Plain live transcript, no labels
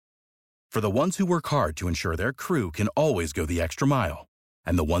For the ones who work hard to ensure their crew can always go the extra mile,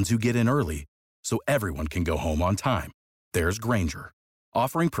 and the ones who get in early so everyone can go home on time, there's Grainger,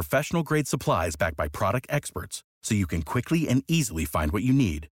 offering professional-grade supplies backed by product experts so you can quickly and easily find what you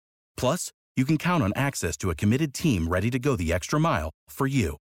need. Plus, you can count on access to a committed team ready to go the extra mile for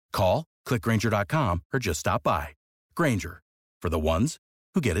you. Call, click Grainger.com, or just stop by. Grainger, for the ones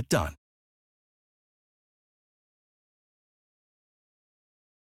who get it done.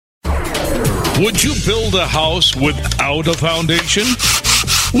 Would you build a house without a foundation?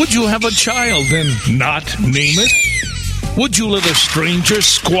 Would you have a child and not name it? Would you let a stranger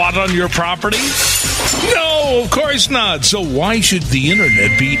squat on your property? No, of course not. So why should the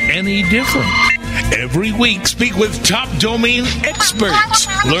internet be any different? Every week, speak with top domain experts.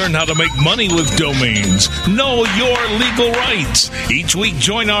 Learn how to make money with domains. Know your legal rights. Each week,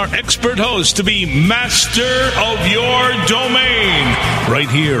 join our expert host to be master of your domain. Right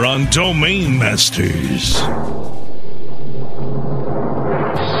here on Domain Masters.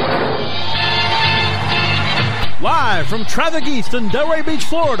 Live from Traffic East in Delray Beach,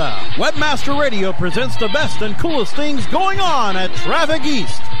 Florida, Webmaster Radio presents the best and coolest things going on at Traffic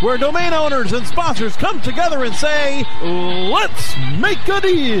East, where domain owners and sponsors come together and say, let's make a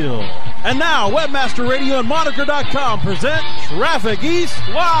deal. And now, Webmaster Radio and Moniker.com present Traffic East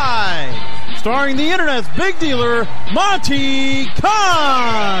Live, starring the Internet's big dealer, Monty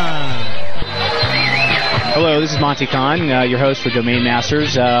Khan. Hello, this is Monty Khan, your host for Domain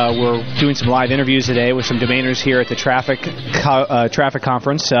Masters. We're doing some live interviews today with some domainers here at the Traffic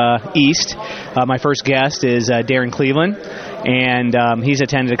Conference East. My first guest is Darren Cleveland, and he's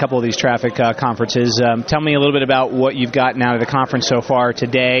attended a couple of these traffic conferences. Tell me a little bit about what you've gotten out of the conference so far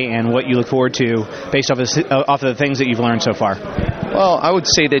today and what you look forward to based off of the things that you've learned so far. Well, I would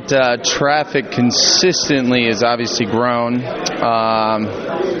say that traffic consistently has obviously grown,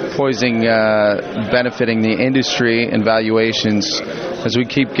 benefiting the industry and valuations as we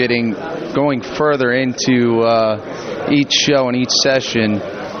keep going further into each show and each session.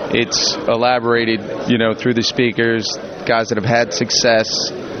 It's elaborated, through the speakers, guys that have had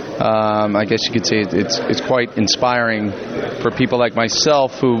success. I guess you could say it's quite inspiring for people like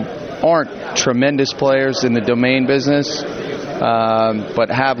myself who aren't tremendous players in the domain business, but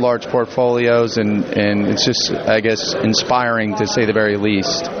have large portfolios, and it's just, I guess, inspiring to say the very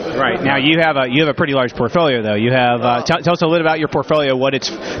least. Right. Now you have a pretty large portfolio, though. You have tell us a little about your portfolio, what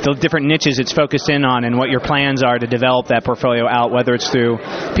the different niches it's focused in on, and what your plans are to develop that portfolio out, whether it's through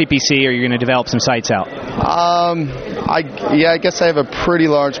PPC or you're going to develop some sites out. I guess I have a pretty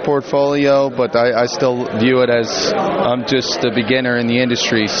large portfolio, but I still view it as I'm just a beginner in the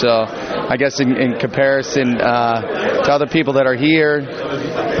industry. So I guess in comparison to other people that are here,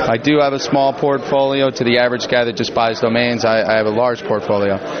 I do have a small portfolio. To the average guy that just buys domains, I have a large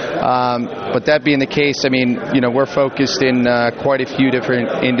portfolio. But that being the case, we're focused in quite a few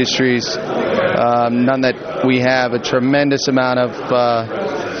different industries. None that we have a tremendous amount of,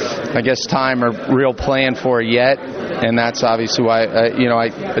 time or real plan for yet. And that's obviously why I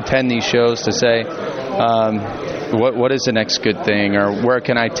attend these shows to say, what is the next good thing, or where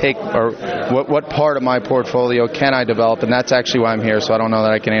can I take, or what part of my portfolio can I develop? And that's actually why I'm here, so I don't know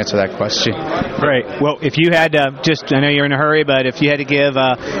that I can answer that question. Great. Well, if you had I know you're in a hurry, but if you had to give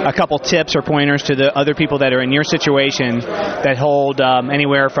a couple tips or pointers to the other people that are in your situation that hold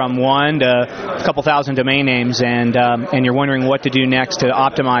anywhere from 1 to a couple thousand domain names, and you're wondering what to do next to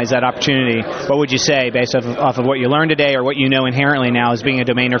optimize that opportunity, what would you say based off of what you learned today or what you know inherently now as being a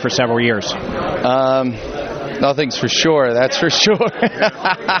domainer for several years? Nothing's for sure. That's for sure.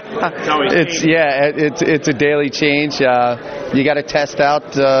 It's a daily change. You got to test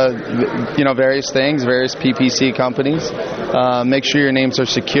out, various things, various PPC companies. Make sure your names are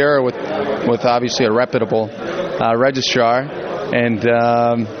secure with obviously a reputable registrar. And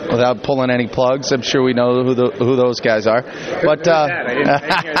without pulling any plugs, I'm sure we know who those guys are. But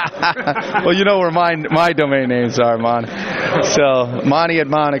well, you know where my domain names are, Mon. So Monty at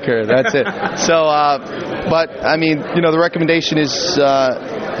Moniker, that's it. So, but the recommendation is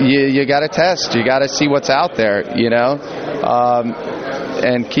you got to test, you got to see what's out there,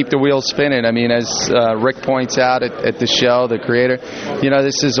 and keep the wheels spinning. As Rick points out at the show, the creator,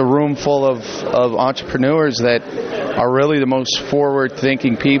 this is a room full of entrepreneurs that are really the most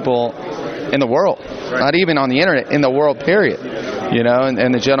forward-thinking people in the world. Right. Not even on the internet, in the world, period.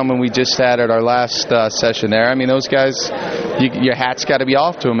 And the gentleman we just had at our last session there, those guys, your hat's got to be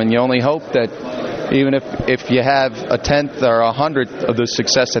off to them, and you only hope that even if you have a tenth or 100th of the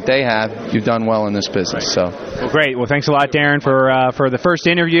success that they have, you've done well in this business. So, well, great. Well, thanks a lot, Darren, for the first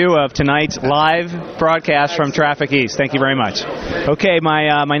interview of tonight's live broadcast from Traffic East. Thank you very much. Okay,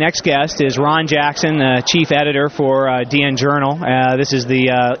 my next guest is Ron Jackson, chief editor for DN Journal. This is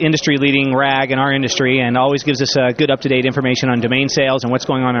the industry-leading rag in our industry, and always gives us good up-to-date information on domain sales and what's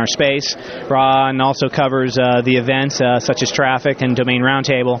going on in our space. Ron also covers the events such as Traffic and Domain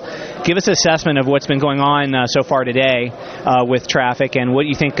Roundtable. Give us an assessment of what's been going on so far today with Traffic, and what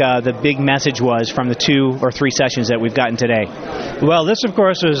you think the big message was from the 2 or 3 sessions that we've gotten today. Well, this, of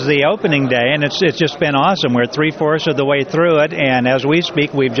course, was the opening day, and it's just been awesome. We're 3/4 of the way through it, and as we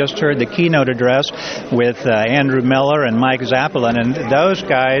speak, we've just heard the keynote address with Andrew Miller and Mike Zappelin, and those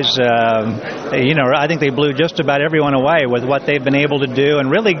guys, I think they blew just about everyone away with what they've been able to do, and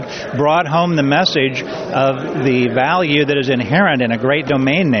really brought home the message of the value that is inherent in a great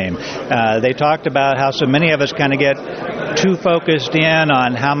domain name. They talked about how so many of us kind of get too focused in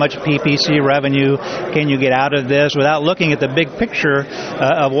on how much PPC revenue can you get out of this without looking at the big picture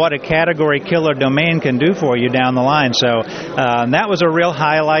of what a category killer domain can do for you down the line. So that was a real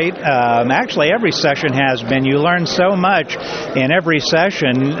highlight. Actually, every session has been. You learn so much in every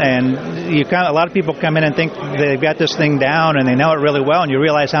session, and a lot of people come in and think they've got this thing down and they know it really well, and you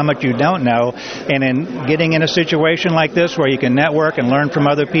realize how much you don't know. And in getting in a situation like this where you can network and learn from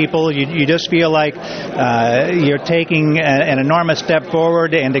other people, you just feel like you're taking an enormous step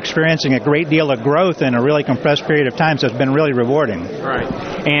forward and experiencing a great deal of growth in a really compressed period of time, so it's been really rewarding. Right.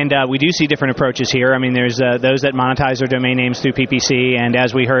 And we do see different approaches here. I mean, there's those that monetize their domain names through PPC, and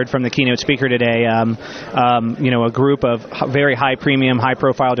as we heard from the keynote speaker today, a group of very high premium, high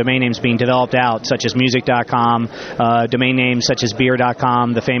profile domain names being developed out, such as music.com, domain names such as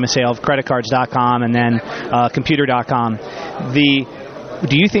beer.com, the famous sale of creditcards.com, and then computer.com.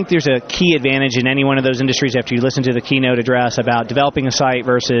 Do you think there's a key advantage in any one of those industries after you listen to the keynote address about developing a site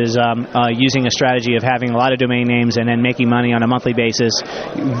versus using a strategy of having a lot of domain names and then making money on a monthly basis,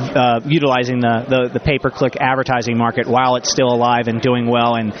 utilizing the pay-per-click advertising market while it's still alive and doing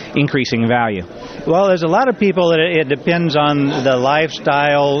well and increasing value? Well, there's a lot of people that it depends on the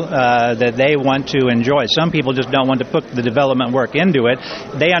lifestyle that they want to enjoy. Some people just don't want to put the development work into it.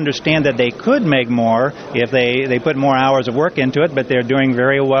 They understand that they could make more if they put more hours of work into it, but they're doing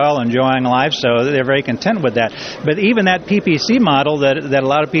very well, enjoying life, so they're very content with that. But even that PPC model that a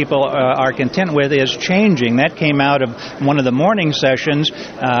lot of people are content with is changing. That came out of one of the morning sessions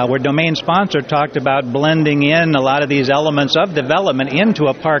where Domain Sponsor talked about blending in a lot of these elements of development into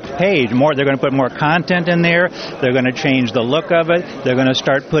a park page. They're going to put more content in there. They're going to change the look of it. They're going to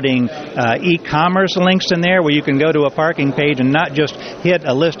start putting e-commerce links in there where you can go to a parking page and not just hit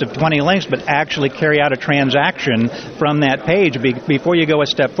a list of 20 links, but actually carry out a transaction from that page before you go a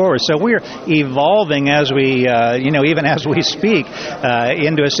step forward. So we're evolving as we, even as we speak,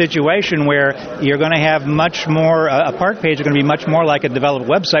 into a situation where you're going to have much more, a park page is going to be much more like a developed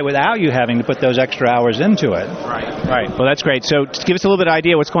website without you having to put those extra hours into it. Right. Well, that's great. So give us a little bit of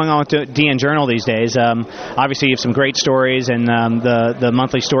idea what's going on with DN Journal these days. Obviously, you have some great stories and the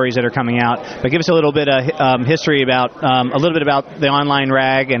monthly stories that are coming out. But give us a little bit of history about a little bit about the online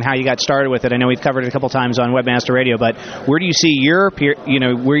rag and how you got started with it. I know we've covered it a couple times on Webmaster Radio, but where do you see your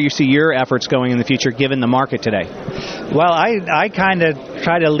efforts going in the future, given the market today? Well, I kind of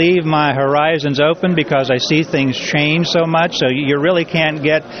try to leave my horizons open because I see things change so much. So you really can't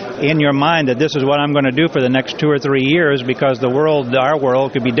get in your mind that this is what I'm going to do for the next 2 or 3 years, because our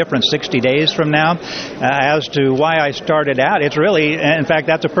world could be different 60 days from now. As to why I started out, it's really, in fact,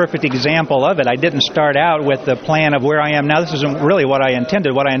 that's a perfect example of it. I didn't start out with the plan of where I am now. This isn't really what I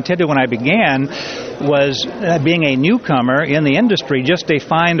intended. What I intended when I began was being a newcomer in the industry, just to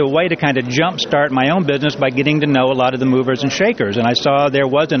find a way to kind of jumpstart my own business by getting to know a lot of the movers and shakers. And I saw there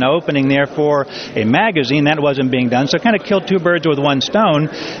was an opening there for a magazine that wasn't being done, so kind of killed 2 birds with 1 stone.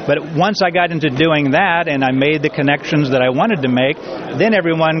 But once I got into doing that and I made the connections that I wanted to make, then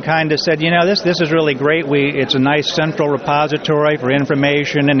everyone kind of said, this is really great. It's a nice central repository for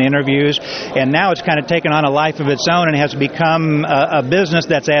information and interviews, and now it's kind of taken on a life of its own and has become a business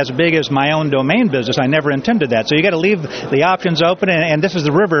that's as big as my own domain business. I never intended that. So you got to leave the options open, and this is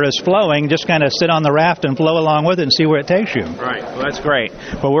the river is flowing. Just kind of sit on the raft and flow along with it and see where it takes you. Right. Well, that's great.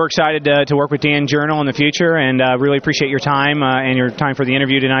 Well, we're excited to work with DN Journal in the future, and really appreciate your time and your time for the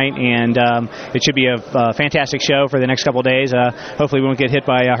interview tonight. And it should be a fantastic show for the next couple of days. Hopefully we won't get hit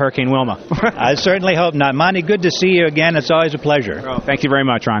by Hurricane Wilma. I certainly hope not. Monty, good to see you again. It's always a pleasure. Oh, thank you very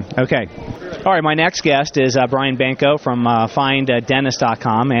much, Ron. Okay. All right, my next guest is Brian Benko from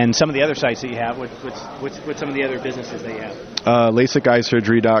finddentist.com, and some of the other sites that you have. What's some of the other businesses that you have?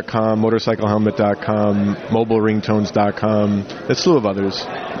 LASIKEyesurgery.com, motorcyclehelmet.com, mobileringtones.com, a slew of others.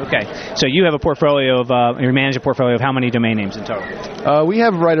 Okay, so you have a portfolio of, you manage a portfolio of how many domain names in total? We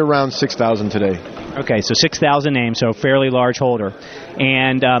have right around 6,000 today. Okay, so 6,000 names, so fairly large holder.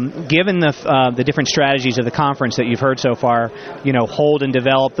 And given the different strategies of the conference that you've heard so far, hold and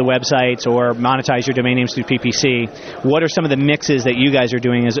develop the websites or monetize your domain names through PPC, what are some of the mixes that you guys are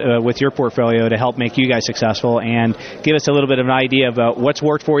doing with your portfolio to help make you guys successful? And give us a little bit of an idea about what's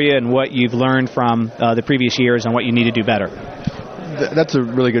worked for you and what you've learned from the previous years and what you need to do better. That's a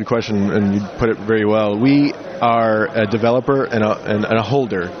really good question, and you put it very well. We are a developer and a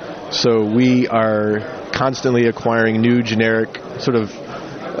holder. So we are constantly acquiring new generic sort of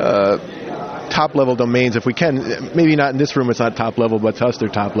top-level domains if we can. Maybe not in this room, it's not top-level, but to us they're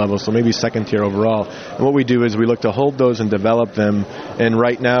top-level, so maybe second-tier overall. And what we do is we look to hold those and develop them. And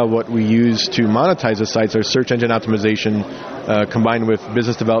right now what we use to monetize the sites are search engine optimization combined with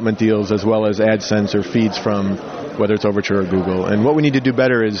business development deals as well as AdSense or feeds from whether it's Overture or Google. And what we need to do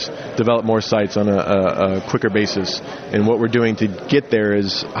better is develop more sites on a quicker basis. And what we're doing to get there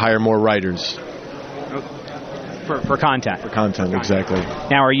is hire more writers. For content. For content, exactly.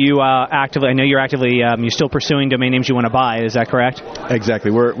 Now, are you actively, I know you're you're still pursuing domain names you want to buy, is that correct?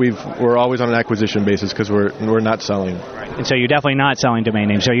 Exactly. We're always on an acquisition basis because we're not selling. Right. And so you're definitely not selling domain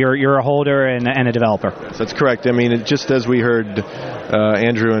names. So you're a holder and a developer. Yes, that's correct. I mean, just as we heard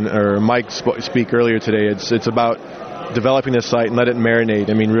Andrew or Mike speak earlier today, it's about developing the site and let it marinate.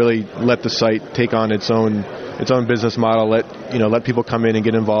 I mean, really let the site take on its own business model. Let people come in and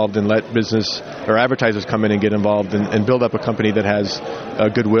get involved, and let business or advertisers come in and get involved, and build up a company that has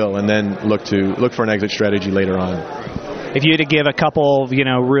goodwill, and then look for an exit strategy later on. If you had to give a couple,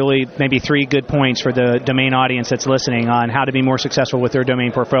 really maybe 3 good points for the domain audience that's listening on how to be more successful with their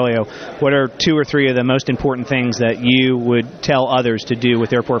domain portfolio, what are 2 or 3 of the most important things that you would tell others to do with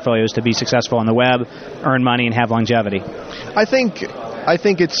their portfolios to be successful on the web, earn money, and have longevity? I think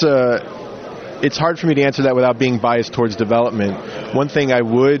it's hard for me to answer that without being biased towards development. One thing I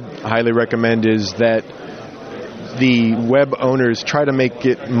would highly recommend is that the web owners try to make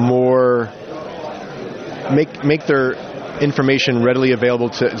it more make their information readily available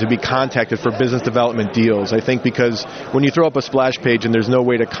to be contacted for business development deals. I think because when you throw up a splash page and there's no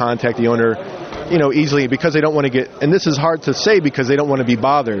way to contact the owner, easily, because they don't want to get, and this is hard to say because they don't want to be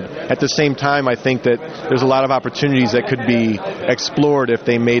bothered. At the same time, I think that there's a lot of opportunities that could be explored if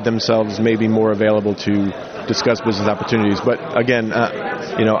they made themselves maybe more available to discuss business opportunities. But again,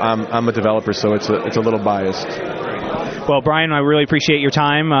 I'm a developer, so it's a little biased. Well, Brian, I really appreciate your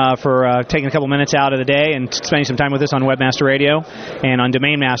time for taking a couple minutes out of the day and spending some time with us on Webmaster Radio and on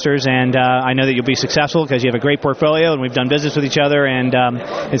Domain Masters. And I know that you'll be successful because you have a great portfolio, and we've done business with each other. And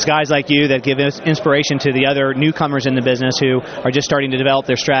it's guys like you that give us inspiration to the other newcomers in the business who are just starting to develop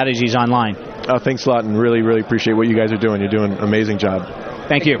their strategies online. Thanks a lot, and really, really appreciate what you guys are doing. You're doing an amazing job.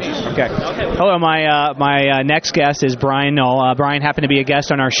 Thank you. Okay. Hello, my next guest is Brian Knoll. Brian happened to be a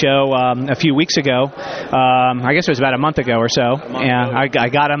guest on our show a few weeks ago. I guess it was about a month ago or so. I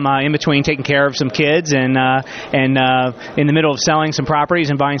got him in between taking care of some kids and in the middle of selling some properties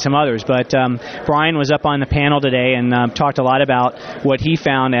and buying some others. But Brian was up on the panel today and talked a lot about what he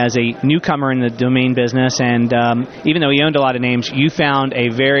found as a newcomer in the domain business. And even though he owned a lot of names, you found a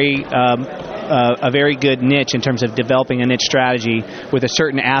very good niche in terms of developing a niche strategy with a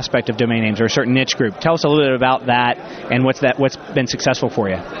certain aspect of domain names or a certain niche group. Tell us a little bit about that and what's been successful for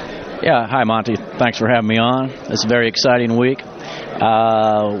you. Yeah, hi Monty. Thanks for having me on. It's a very exciting week.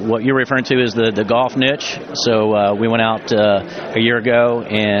 What you're referring to is the golf niche. So we went out a year ago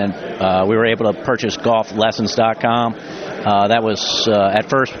and we were able to purchase golflessons.com. That was, at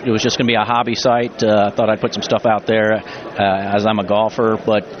first, it was just going to be a hobby site. I thought I'd put some stuff out there as I'm a golfer,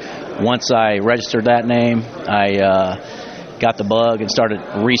 but once I registered that name, I got the bug and started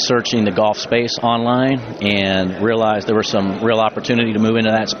researching the golf space online and realized there was some real opportunity to move into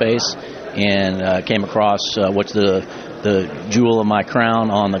that space, and came across what's the jewel of my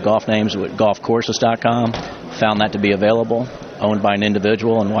crown on the golf names with golfcourses.com. Found that to be available, owned by an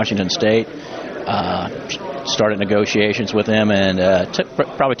individual in Washington State. Started negotiations with him, and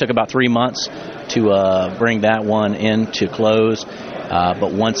probably took about 3 months to bring that one into close.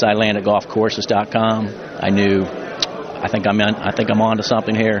 But once I landed golfcourses.com, I knew I think I'm on to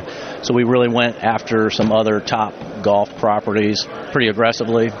something here. So we really went after some other top golf properties pretty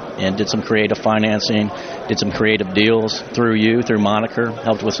aggressively and did some creative financing, did some creative deals through Moniker,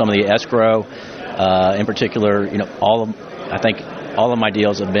 helped with some of the escrow, in particular, I think all of my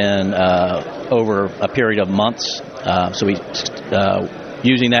deals have been over a period of months. So we,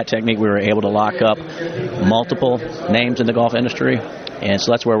 using that technique, we were able to lock up multiple names in the golf industry. And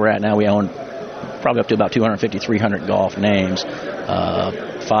so that's where we're at now. We own probably up to about 250, 300 golf names,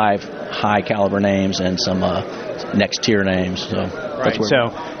 5 high-caliber names, and some next-tier names. So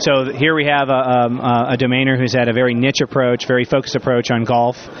here we have a domainer who's had a very niche approach, very focused approach on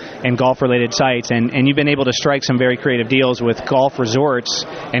golf and golf-related sites, and you've been able to strike some very creative deals with golf resorts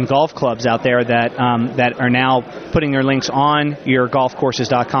and golf clubs out there that are now putting their links on your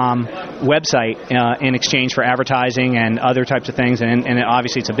golfcourses.com website in exchange for advertising and other types of things, and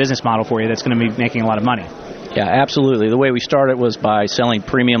obviously it's a business model for you that's going to be making a lot of money. Yeah, absolutely. The way we started was by selling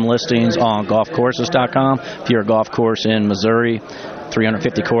premium listings on golfcourses.com. If you're a golf course in Missouri,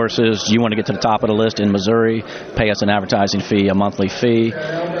 350 courses, you want to get to the top of the list in Missouri, pay us an advertising fee, a monthly fee.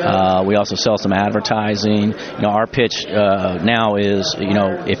 We also sell some advertising. Our pitch now is,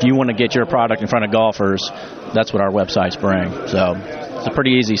 if you want to get your product in front of golfers, that's what our websites bring. So it's a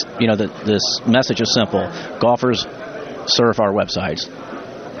pretty easy, this message is simple. Golfers surf our websites.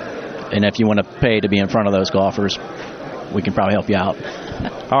 And if you want to pay to be in front of those golfers, we can probably help you out.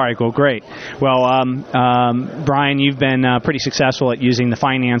 All right, well, great. Well, Brian, you've been pretty successful at using the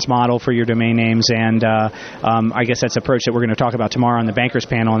finance model for your domain names, and I guess that's the approach that we're going to talk about tomorrow on the Bankers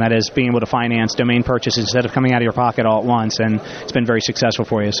Panel, and that is being able to finance domain purchases instead of coming out of your pocket all at once, and it's been very successful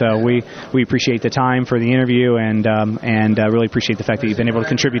for you. So we appreciate the time for the interview, and really appreciate the fact that you've been able to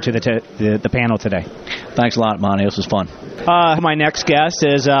contribute to the panel today. Thanks a lot, Monty. This was fun. My next guest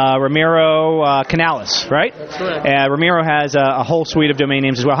is Ramiro Canales, right? That's correct. Ramiro has a whole suite of domain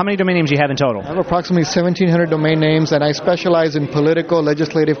names as well. How many domain names do you have in total? I have approximately 1,700 domain names, and I specialize in political,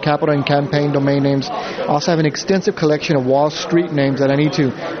 legislative, capital, and campaign domain names. I also have an extensive collection of Wall Street names that I need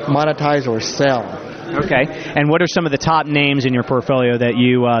to monetize or sell. Okay. And what are some of the top names in your portfolio that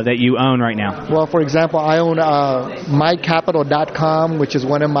you own right now? Well, for example, I own mycapital.com, which is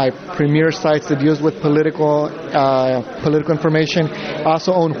one of my premier sites that deals with political information. I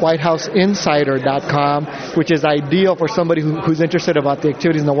also own whitehouseinsider.com, which is ideal for somebody who's interested about the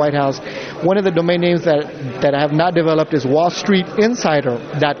activities in the White House. One of the domain names that I have not developed is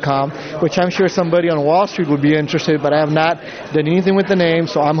wallstreetinsider.com, which I'm sure somebody on Wall Street would be interested, but I have not done anything with the name,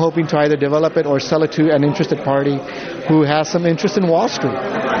 so I'm hoping to either develop it or sell it to an interested party who has some interest in Wall Street.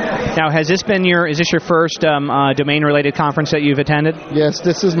 Now, is this your first domain-related conference that you've attended? Yes,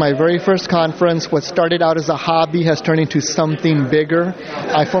 this is my very first conference. What started out as a hobby has turned into something bigger.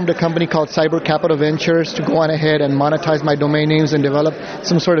 I formed a company called Cyber Capital Ventures to go on ahead and monetize my domain names and develop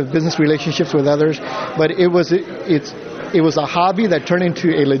some sort of business relationships with others. But it was a hobby that turned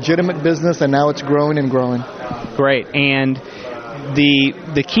into a legitimate business, and now it's growing and growing. Great. And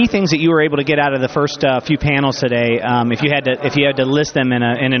the key things that you were able to get out of the first few panels today, if you had to list them in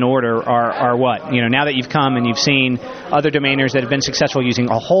an order, are what? Now that you've come and you've seen other domainers that have been successful using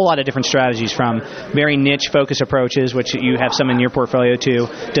a whole lot of different strategies, from very niche focus approaches, which you have some in your portfolio, to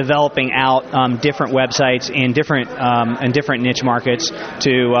developing out different websites in different niche markets,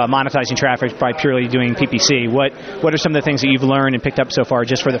 to monetizing traffic by purely doing PPC. What are some of the things that you've learned and picked up so far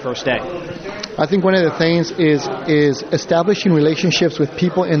just for the first day? I think one of the things is establishing relationships with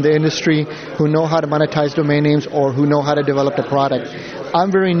people in the industry who know how to monetize domain names or who know how to develop a product. I'm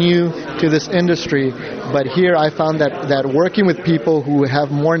very new to this industry, but here I found that working with people who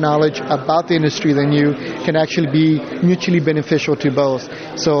have more knowledge about the industry than you can actually be mutually beneficial to both.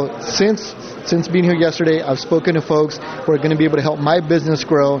 So since being here yesterday, I've spoken to folks who are going to be able to help my business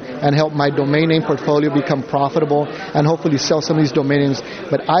grow and help my domain name portfolio become profitable and hopefully sell some of these domain names.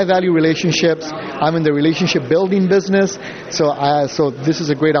 But I value relationships. I'm in the relationship building business, so this is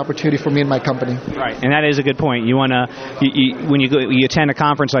a great opportunity for me and my company. Right, and that is a good point. You want to, when you attend a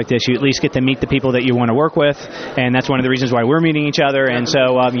conference like this, you at least get to meet the people that you want to work with, and that's one of the reasons why we're meeting each other. And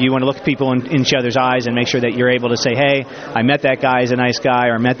so you want to look at people in each other's eyes and make sure that you're able to say, hey, I met that guy, he's a nice guy,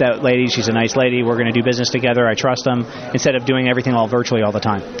 or I met that lady, she's a nice lady, we're going to do business together, I trust them, instead of doing everything all virtually all the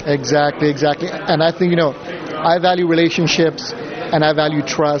time. Exactly. And I think, I value relationships and I value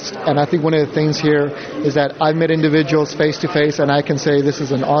trust, and I think one of the things here is that I've met individuals face to face and I can say this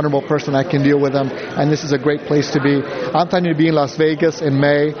is an honorable person, I can deal with them, and this is a great place to be. I'm planning to be in Las Vegas in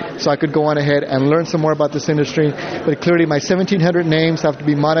May, so I could go on ahead and learn some more about this industry, but clearly my 1,700 names have to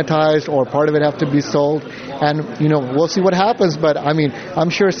be monetized or part of it have to be sold, and we'll see what happens, but I'm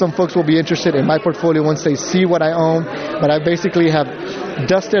sure some folks will be interested in my portfolio once they see what I own, but I basically have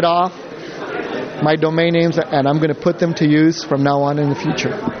dusted off my domain names, and I'm going to put them to use from now on in the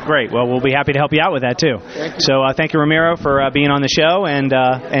future. Great. Well, we'll be happy to help you out with that too. So thank you, Ramiro, for being on the show and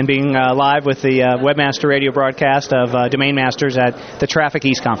being live with the Webmaster Radio broadcast of Domain Masters at the Traffic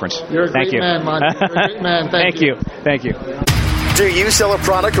East Conference. You're a great man, Monty. You're a great man. Thank you. Thank you. Do you sell a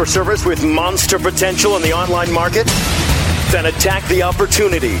product or service with monster potential in the online market? Then attack the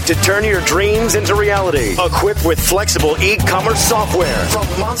opportunity to turn your dreams into reality. Equipped with flexible e-commerce software from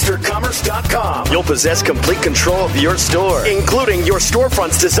monstercommerce.com, you'll possess complete control of your store, including your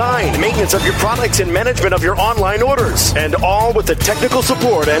storefront's design, maintenance of your products, and management of your online orders. And all with the technical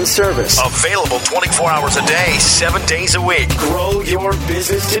support and service. Available 24 hours a day, 7 days a week. Grow your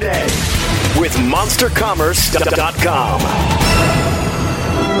business today with monstercommerce.com.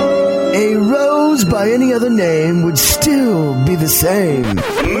 A rose by any other name would still be the same.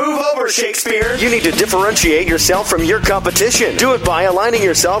 Move over, Shakespeare. You need to differentiate yourself from your competition. Do it by aligning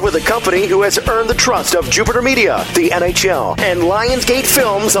yourself with a company who has earned the trust of Jupiter Media, the NHL, and Lionsgate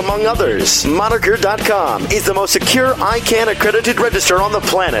Films, among others. Moniker.com is the most secure ICANN accredited register on the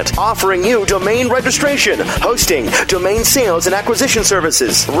planet, offering you domain registration, hosting, domain sales, and acquisition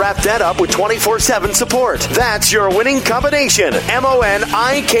services. Wrap that up with 24/7 support. That's your winning combination.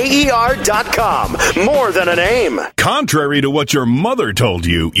 MONIKER.com. More than a name. Contrary to what your mother told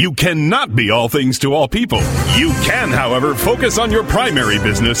you, you cannot be all things to all people. You can, however, focus on your primary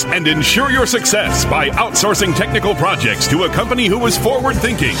business and ensure your success by outsourcing technical projects to a company who is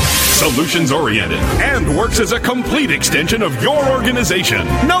forward-thinking, solutions-oriented, and works as a complete extension of your organization.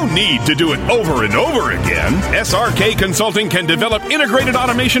 No need to do it over and over again. SRK Consulting can develop integrated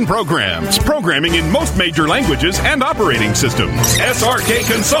automation programs, programming in most major languages, and operating systems.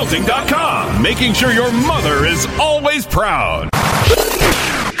 SRKConsulting.com, making sure your mother is always proud.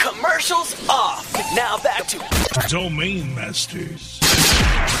 Commercials off. Now back to Domain Masters.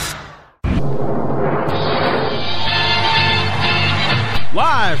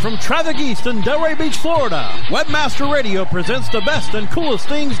 Live from Traffic East in Delray Beach, Florida, Webmaster Radio presents the best and coolest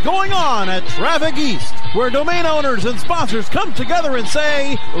things going on at Traffic East, where domain owners and sponsors come together and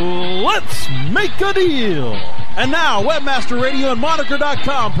say, let's make a deal. And now, Webmaster Radio and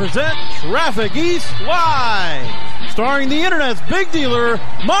Moniker.com present Traffic East Live, starring the Internet's big dealer,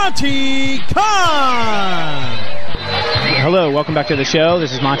 Monty Khan. Hello, welcome back to the show.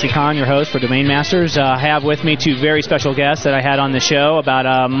 This is Monty Khan, your host for Domain Masters. I have with me two very special guests that I had on the show about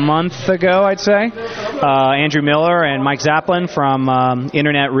a month ago, I'd say. Andrew Miller and Mike Zaplin from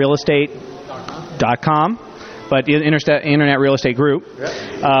InternetRealEstate.com. But Internet Real Estate Group,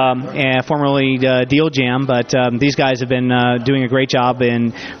 and formerly Deal Jam. But these guys have been doing a great job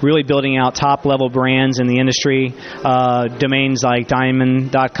in really building out top-level brands in the industry. Domains like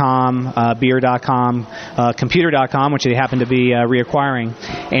Diamond.com, Beer.com, Computer.com, which they happen to be reacquiring.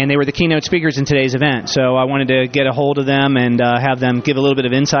 And they were the keynote speakers in today's event. So I wanted to get a hold of them and have them give a little bit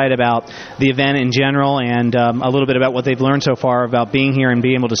of insight about the event in general and a little bit about what they've learned so far about being here and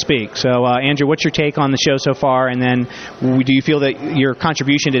being able to speak. So, Andrew, what's your take on the show so far? And then do you feel that your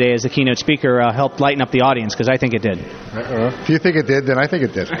contribution today as the keynote speaker helped lighten up the audience? Because I think it did. If you think it did, then I think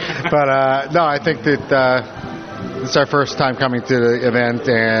it did. But no, I think that it's our first time coming to the event,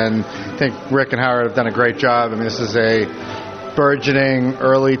 and I think Rick and Howard have done a great job. I mean, this is a burgeoning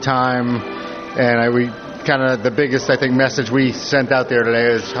early time, and we kind of the biggest, I think, message we sent out there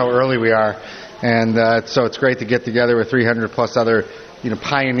today is how early we are. And so it's great to get together with 300 plus other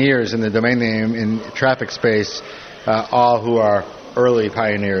pioneers in the domain name in traffic space, all who are early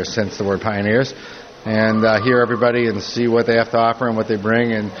pioneers, hence the word pioneers, and hear everybody and see what they have to offer and what they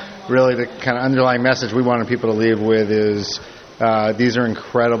bring. And really the kind of underlying message we wanted people to leave with is these are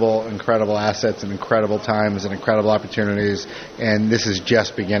incredible assets and incredible times and incredible opportunities, and this is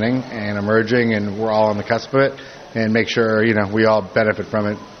just beginning and emerging, and we're all on the cusp of it, and make sure we all benefit from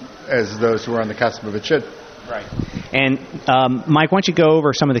it as those who are on the cusp of it should. Right. And Mike, why don't you go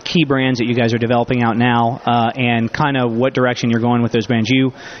over some of the key brands that you guys are developing out now, and kind of what direction you're going with those brands.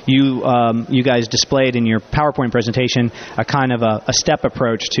 You guys displayed in your PowerPoint presentation a kind of a step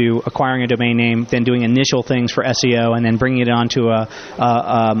approach to acquiring a domain name, then doing initial things for SEO, and then bringing it on to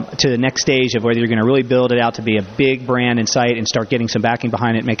the next stage of whether you're going to really build it out to be a big brand and site and start getting some backing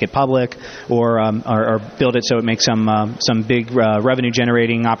behind it, make it public, or build it so it makes some big revenue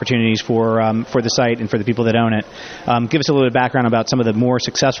generating opportunities for the site and for the people that own it. Give us a little bit of background about some of the more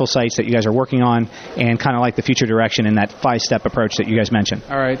successful sites that you guys are working on and kind of like the future direction in that 5-step approach that you guys mentioned.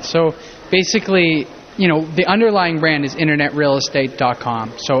 All right. So basically, the underlying brand is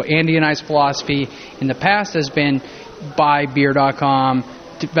InternetRealEstate.com. So Andy and I's philosophy in the past has been buy Beer.com,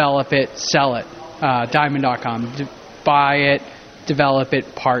 develop it, sell it. Diamond.com, buy it, develop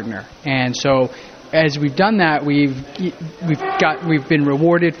it, partner. And so as we've done that, we've been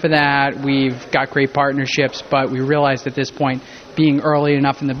rewarded for that. We've got great partnerships, but we realized at this point, being early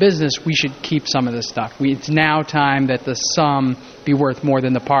enough in the business, we should keep some of this stuff. It's now time that the sum be worth more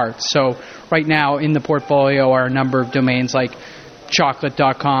than the parts. So right now in the portfolio are a number of domains like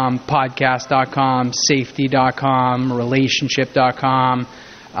chocolate.com, podcast.com, safety.com, relationship.com,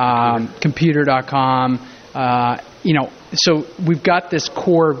 computer.com. So we've got this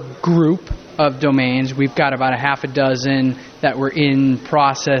core group of domains. We've got about a half a dozen that we're in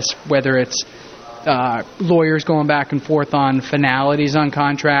process, whether it's lawyers going back and forth on finalities on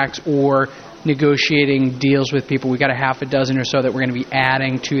contracts or negotiating deals with people. We've got a half a dozen or so that we're going to be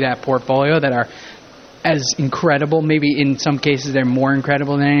adding to that portfolio that are as incredible. Maybe in some cases they're more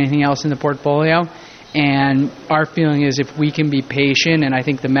incredible than anything else in the portfolio. And our feeling is if we can be patient, and I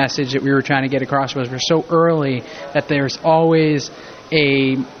think the message that we were trying to get across was we're so early that there's always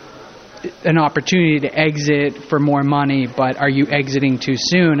an opportunity to exit for more money, but are you exiting too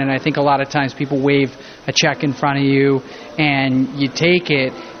soon? And I think a lot of times people wave a check in front of you and you take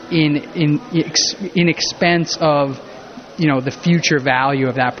it in expense of the future value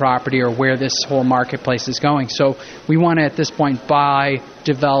of that property or where this whole marketplace is going. So we want to at this point buy,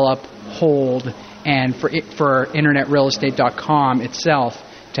 develop, hold, and for internetrealestate.com itself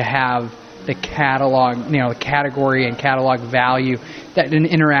to have the catalog, the category and catalog value that an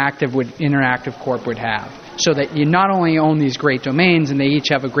interactive corp would have, so that you not only own these great domains and they each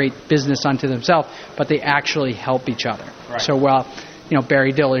have a great business unto themselves, but they actually help each other. Right. So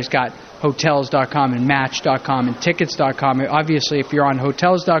Barry Diller's got hotels.com and match.com and tickets.com. Obviously, if you're on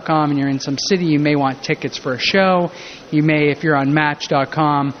hotels.com and you're in some city, you may want tickets for a show. You may, if you're on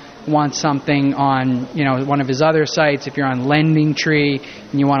match.com, want something on one of his other sites. If you're on LendingTree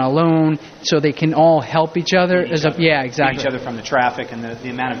and you want a loan, so they can all help each other. Exactly. Each other from the traffic and the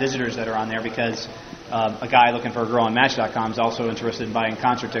amount of visitors that are on there, because a guy looking for a girl on Match.com is also interested in buying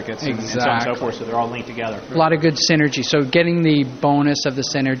concert tickets and so on and so forth. So they're all linked together. A lot of good synergy. So getting the bonus of the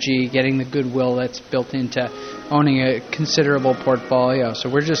synergy, getting the goodwill that's built into owning a considerable portfolio. So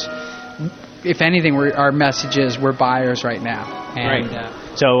we're just, if anything, our message is we're buyers right now. And, right.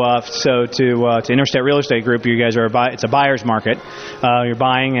 So to Interstate Real Estate Group, you guys are it's a buyer's market. You're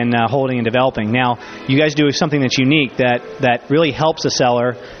buying and holding and developing. Now, you guys do something that's unique that really helps a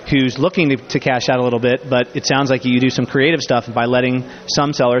seller who's looking to cash out a little bit, but it sounds like you do some creative stuff by letting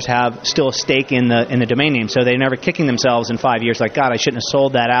some sellers have still a stake in the domain name, so they're never kicking themselves in 5 years like, God, I shouldn't have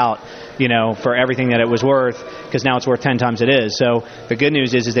sold that out, for everything that it was worth, because now it's worth 10 times it is. So the good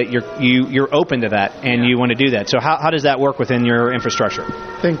news is that you're open to that and you want to do that. So how does that work within your infrastructure?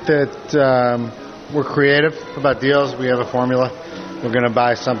 I think that we're creative about deals. We have a formula. We're going to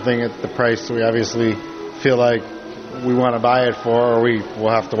buy something at the price we obviously feel like we want to buy it for, or we will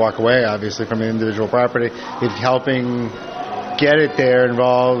have to walk away, obviously, from an individual property. If helping get it there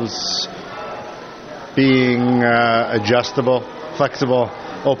involves being adjustable, flexible,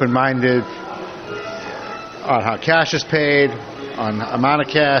 open-minded on how cash is paid, on amount of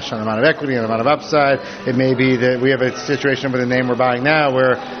cash, on amount of equity, on amount of upside. It may be that we have a situation with the name we're buying now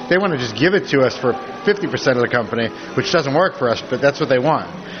where they want to just give it to us for 50% of the company, which doesn't work for us, but that's what they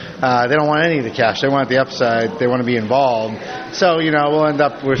want. They don't want any of the cash. They want the upside. They want to be involved. So, we'll end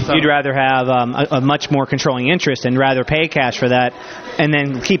up with some... You'd rather have a much more controlling interest and rather pay cash for that and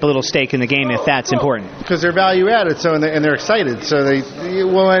then keep a little stake in the game if that's important. Because they're value added, and they're excited. So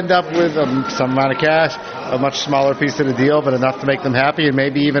we'll end up with some amount of cash, a much smaller piece of the deal, but enough to make them happy, and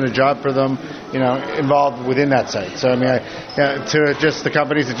maybe even a job for them, involved within that site. So, to just the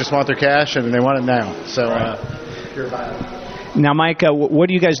companies that just want their cash and they want it now. So, you're buying it. Now, Mike, what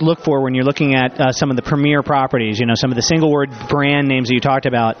do you guys look for when you're looking at some of the premier properties, some of the single-word brand names that you talked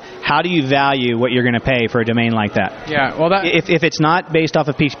about? How do you value what you're going to pay for a domain like that? Yeah, well, if it's not based off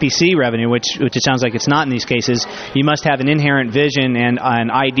of PPC revenue, which it sounds like it's not in these cases, you must have an inherent vision and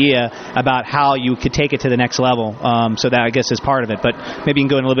an idea about how you could take it to the next level. So that, I guess, is part of it. But maybe you can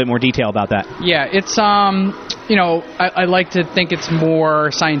go in a little bit more detail about that. Yeah, it's I like to think it's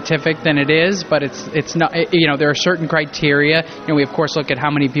more scientific than it is, but it's not. There are certain criteria. We of course look at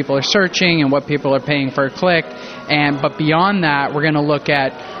how many people are searching and what people are paying for a click, but beyond that, we're going to look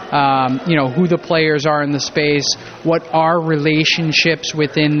at who the players are in the space, what our relationships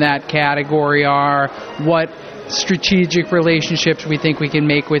within that category are, what strategic relationships we think we can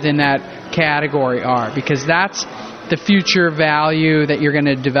make within that category are, because that's the future value that you're going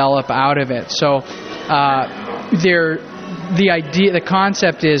to develop out of it. So the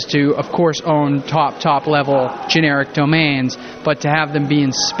concept is to, of course, own top level generic domains, but to have them be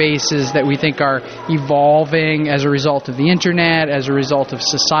in spaces that we think are evolving as a result of the internet, as a result of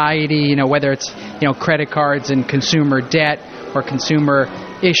society, whether it's, credit cards and consumer debt or consumer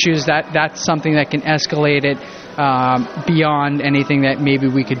issues, that's something that can escalate it beyond anything that maybe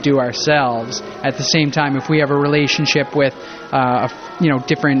we could do ourselves. At the same time, if we have a relationship with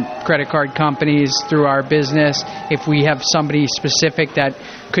different credit card companies through our business, if we have somebody specific that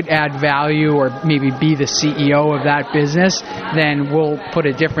could add value or maybe be the CEO of that business, then we'll put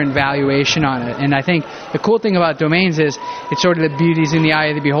a different valuation on it. And I think the cool thing about domains is it's sort of the beauty's in the eye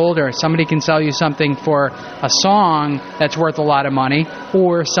of the beholder. Somebody can sell you something for a song that's worth a lot of money,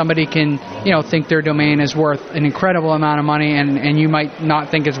 or somebody can think their domain is worth an incredible amount of money, and you might not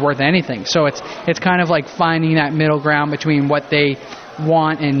think it's worth anything. So it's kind of like finding that middle ground between what they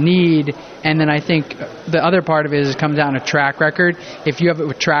want and need. And then I think the other part of it is it comes down to track record. If you have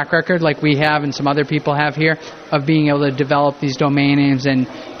a track record like we have and some other people have here of being able to develop these domain names and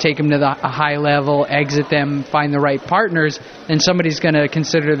take them to a high level, exit them, find the right partners, then somebody's going to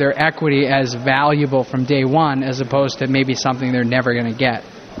consider their equity as valuable from day one, as opposed to maybe something they're never going to get.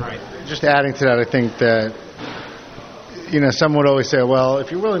 Right. Just adding to that, I think that some would always say, well,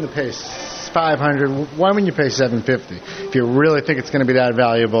 if you're willing to pay $500, why wouldn't you pay $750? If you really think it's going to be that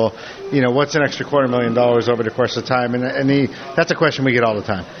valuable, what's an extra $250,000 over the course of time? And that's a question we get all the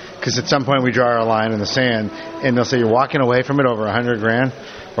time, because at some point we draw our line in the sand, and they'll say you're walking away from it over $100,000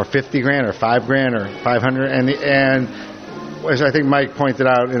 or $50,000 or $5,000 or $500,000, and as I think Mike pointed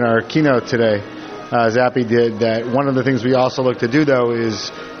out in our keynote today, Zappy did, that one of the things we also look to do though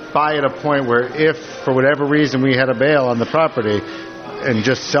is buy at a point where if for whatever reason we had a bail on the property, and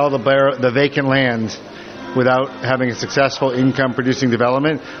just sell the vacant land without having a successful income-producing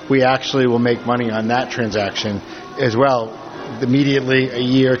development, we actually will make money on that transaction as well immediately a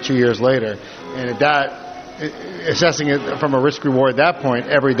year, 2 years later. And at that, assessing it from a risk-reward at that point,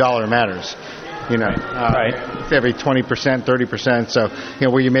 every dollar matters. Right. Every 20%, 30%. So,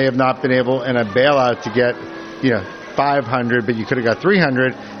 where you may have not been able in a bailout to get, $500, but you could have got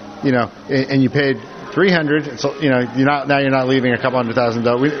 $300, and you paid $300, so you're not leaving a couple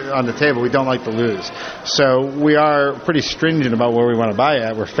 $100,000 on the table. We don't like to lose, so we are pretty stringent about where we want to buy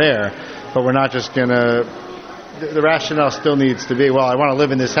at. We're fair, but we're not just gonna. The rationale still needs to be, well, I want to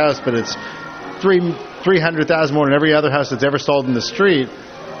live in this house, but it's $300,000 more than every other house that's ever sold in the street.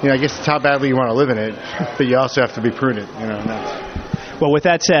 I guess it's how badly you want to live in it, but you also have to be prudent. And that's. Well, with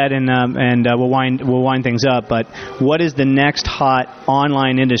that said, and we'll wind things up, but what is the next hot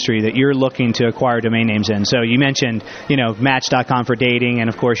online industry that you're looking to acquire domain names in? So you mentioned, Match.com for dating, and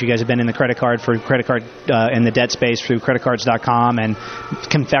of course you guys have been in the credit card in the debt space through creditcards.com, and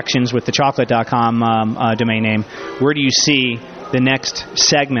confections with the chocolate.com domain name. Where do you see the next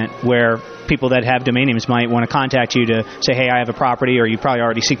segment where people that have domain names might want to contact you to say, hey, I have a property, or you probably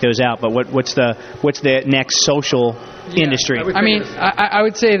already seek those out, but what's the next social industry? I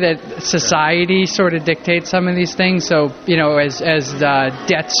would say that society sort of dictates some of these things. So, as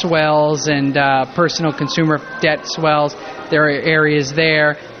debt swells and personal consumer debt swells, there are areas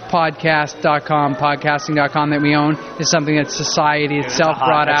there. Podcast.com, podcasting.com that we own is something that society itself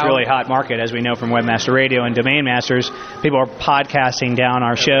brought out. It's a really hot market, as we know from Webmaster Radio and Domain Masters. People are podcasting down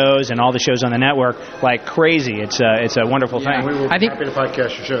our shows and all the shows on the network like crazy. It's a wonderful thing. We will be happy to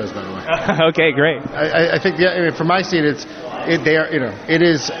podcast your shows, by the way. Okay, great. I think from my seat, it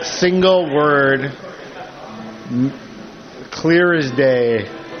is single word, clear as day.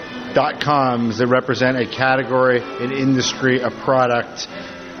 .coms that represent a category, an industry, a product.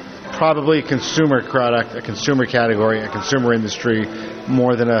 Probably a consumer product, a consumer category, a consumer industry,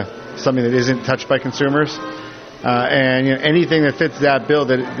 more than something that isn't touched by consumers. And anything that fits that bill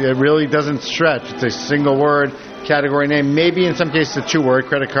that it really doesn't stretch. It's a single word category name. Maybe in some cases a 2-word.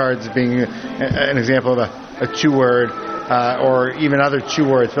 Credit cards being an example of a 2-word, or even other 2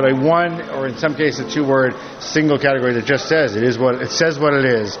 words. But a 1, or in some cases a 2-word single category that just says it says what it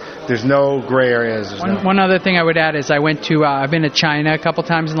is. There's no gray areas. One other thing I would add is I've been to China a couple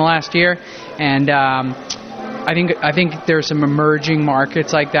times in the last year, and I think there's some emerging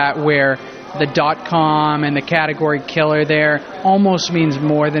markets like that where the .com and the category killer there almost means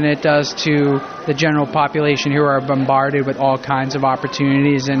more than it does to the general population who are bombarded with all kinds of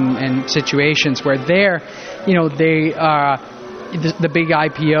opportunities and situations where the big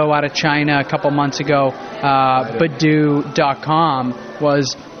IPO out of China a couple months ago, Baidu.com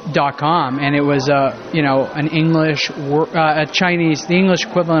was .com, and it was an English a Chinese, the English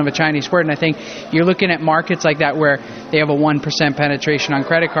equivalent of a Chinese word. And I think you're looking at markets like that where they have a 1% penetration on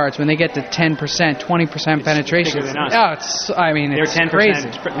credit cards. When they get to 10%, 20% penetration, bigger than us. it's Their 10% crazy.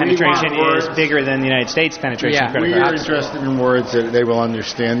 penetration is bigger than the United States penetration of credit We are cards. interested in words that they will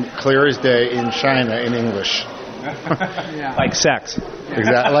understand clear as day in China in English. Like sex.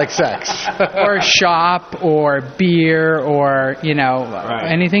 Exactly, like sex. Or shop, or beer, or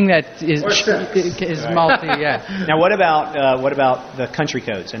anything that is multi. Yeah. Now, what about the country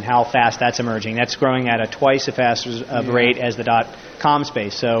codes and how fast that's emerging? That's growing at a twice as fast rate as the .com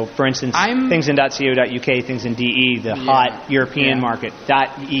space. So, for instance, things in .co.uk, things in DE, the hot European market,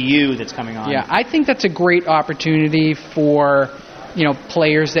 .eu that's coming on. Yeah, I think that's a great opportunity for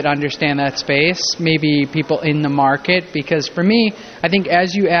players that understand that space, maybe people in the market, because for me, I think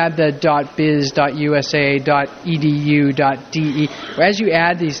as you add the .biz, .usa, .edu, .de, as you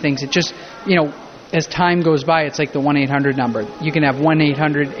add these things, it just, as time goes by, it's like the 1-800 number. You can have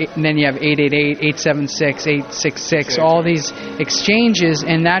 1-800, and then you have 888-876-866, all these exchanges,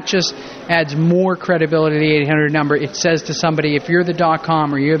 and that just adds more credibility to the 800 number. It says to somebody, if you're the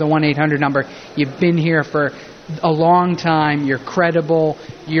 .com or you're the 1-800 number, you've been here for a long time, you're credible,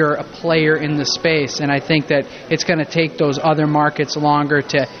 you're a player in the space. And I think that it's going to take those other markets longer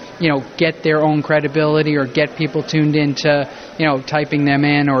to, get their own credibility or get people tuned into, typing them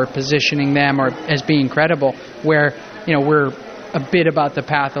in or positioning them or as being credible, where, we're a bit about the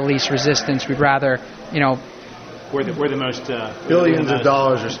path of least resistance. We'd rather, We're the most... Billions of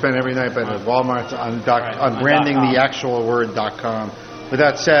dollars are spent every night by the Walmarts on branding the actual word .com. With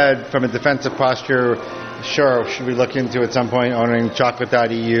that said, from a defensive posture, sure, should we look into at some point owning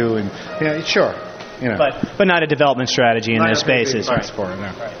chocolate.eu? And sure. But not a development strategy in those spaces.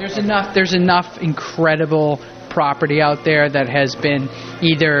 There's enough incredible property out there that has been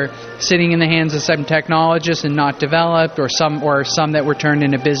either sitting in the hands of some technologists and not developed, or some that were turned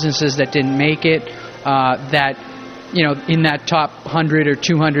into businesses that didn't make it, that in that top 100 or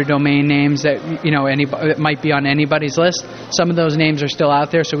 200 domain names that that might be on anybody's list. Some of those names are still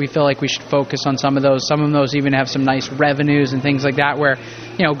out there, so we feel like we should focus on some of those. Some of those even have some nice revenues and things like that, where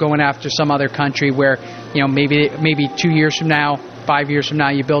going after some other country where maybe 2 years from now, 5 years from now,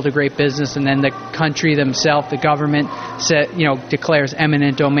 you build a great business, and then the country themselves, the government, declares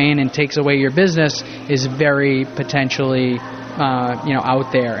eminent domain and takes away your business, is very potentially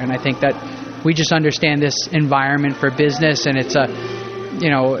out there. And I think that we just understand this environment for business, and it's a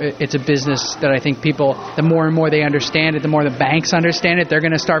business that I think people, the more and more they understand it, the more the banks understand it, they're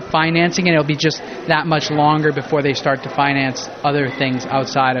going to start financing it. It'll be just that much longer before they start to finance other things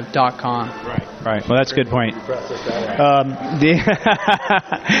outside of .com. Right. Well, that's a good point.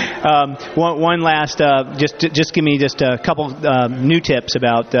 One last, just give me just a couple new tips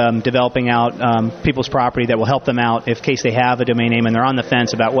about developing out people's property that will help them out in case they have a domain name and they're on the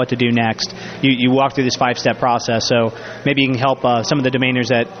fence about what to do next. You walk through this 5-step process, so maybe you can help some of the domainers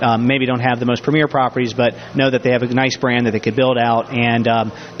that maybe don't have the most premier properties but know that they have a nice brand that they could build out and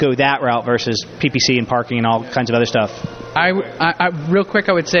go that route versus PPC and parking and all kinds of other stuff. Real quick,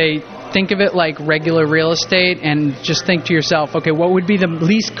 I would say, think of it like regular real estate, and just think to yourself, okay, what would be the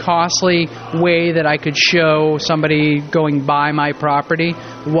least costly way that I could show somebody going by my property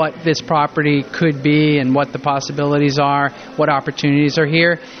what this property could be and what the possibilities are, what opportunities are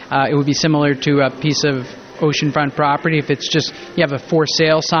here. It would be similar to a piece of oceanfront property. If it's just you have a for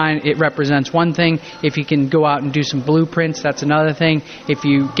sale sign, it represents one thing. If you can go out and do some blueprints, that's another thing. If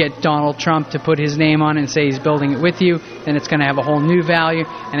you get Donald Trump to put his name on it and say he's building it with you, then it's going to have a whole new value.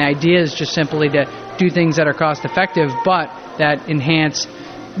 And the idea is just simply to do things that are cost effective but that enhance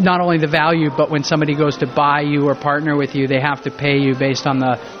not only the value, but when somebody goes to buy you or partner with you, they have to pay you based on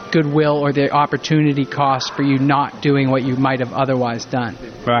the goodwill or the opportunity cost for you not doing what you might have otherwise done.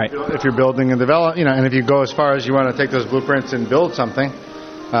 Right. If you're building and develop, and if you go as far as you want to take those blueprints and build something,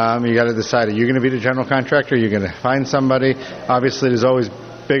 you got to decide, are you going to be the general contractor? Are you going to find somebody? Obviously, there's always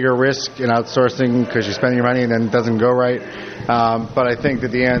bigger risk in outsourcing because you spend your money and then it doesn't go right. But I think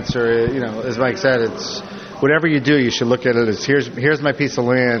that the answer, as Mike said, it's whatever you do, you should look at it as here's my piece of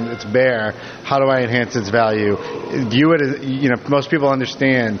land. It's bare. How do I enhance its value? View it as most people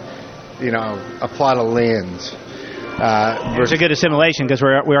understand. A plot of land. It's a good assimilation because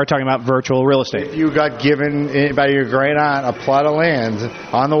we are talking about virtual real estate. If you got given by your great aunt a plot of land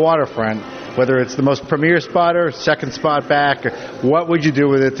on the waterfront, whether it's the most premier spot or second spot back, what would you do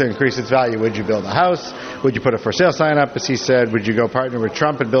with it to increase its value? Would you build a house? Would you put a for sale sign up, as he said? Would you go partner with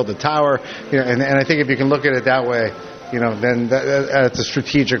Trump and build a tower? And I think if you can look at it that way, then that's a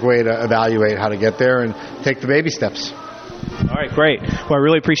strategic way to evaluate how to get there and take the baby steps. All right, great. Well, I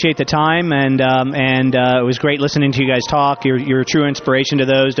really appreciate the time, and it was great listening to you guys talk. You're a true inspiration to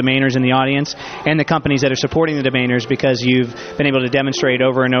those domainers in the audience and the companies that are supporting the domainers, because you've been able to demonstrate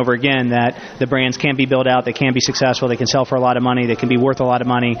over and over again that the brands can be built out, they can be successful, they can sell for a lot of money, they can be worth a lot of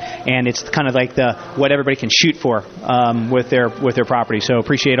money, and it's kind of like what everybody can shoot for with their property. So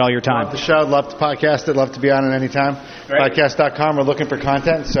appreciate all your time. Love the show. Love to podcast it. Love to be on it anytime. Great. Podcast.com. We're looking for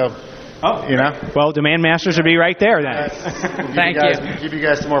content, so... Oh, well, Domain Masters will be right there then. Thank you. Give you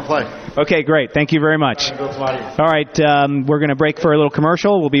guys some more play. Okay, great. Thank you very much. All right, we're going to break for a little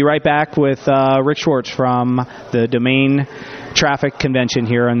commercial. We'll be right back with Rick Schwartz from the Domain Traffic Convention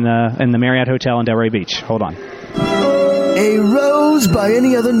here in the Marriott Hotel in Delray Beach. Hold on. A rose by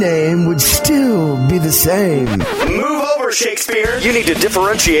any other name would still be the same. Move over, Shakespeare. You need to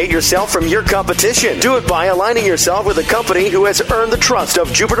differentiate yourself from your competition. Do it by aligning yourself with a company who has earned the trust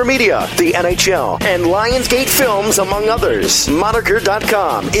of Jupiter Media, the NHL, and Lionsgate Films, among others.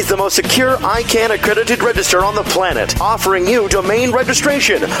 Moniker.com is the most secure ICANN accredited register on the planet, offering you domain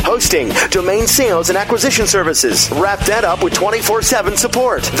registration, hosting, domain sales, and acquisition services. Wrap that up with 24/7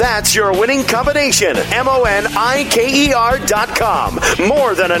 support. That's your winning combination. MONIKER.com.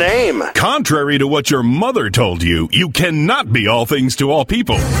 More than a name. Contrary to what your mother told you, you cannot be all things to all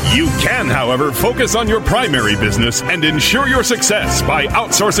people. You can, however, focus on your primary business and ensure your success by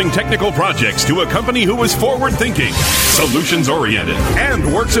outsourcing technical projects to a company who is forward-thinking, solutions-oriented,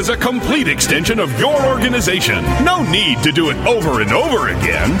 and works as a complete extension of your organization. No need to do it over and over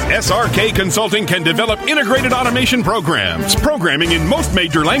again. SRK Consulting can develop integrated automation programs, programming in most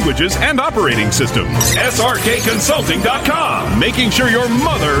major languages, and operating systems. SRKConsulting.com, making sure your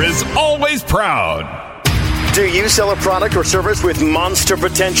mother is always proud. Do you sell a product or service with monster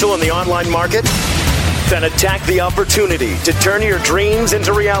potential in the online market? Then attack the opportunity to turn your dreams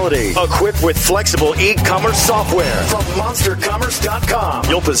into reality. Equipped with flexible e-commerce software from monstercommerce.com,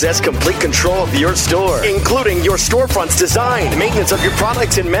 you'll possess complete control of your store, including your storefront's design, maintenance of your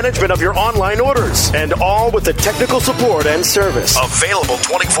products, and management of your online orders. And all with the technical support and service. Available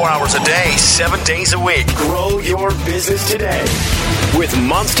 24 hours a day, 7 days a week. Grow your business today with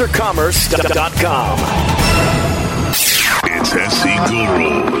monstercommerce.com. It's SC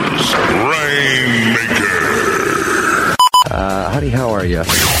Guru's Rainmaker. Honey, how are you?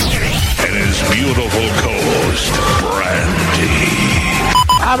 And his beautiful co-host, Brandy.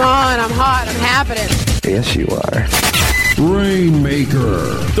 I'm on, I'm hot, I'm happening. Yes, you are.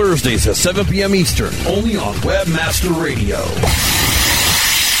 Rainmaker. Thursdays at 7 p.m. Eastern, only on Webmaster Radio.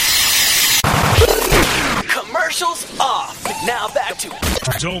 Commercials off. Now back to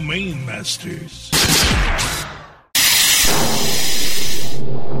Domain Masters.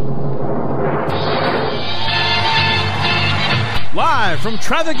 Live from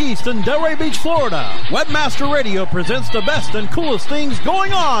Traffic East in Delray Beach, Florida, Webmaster Radio presents the best and coolest things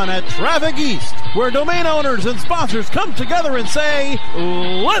going on at Traffic East, where domain owners and sponsors come together and say,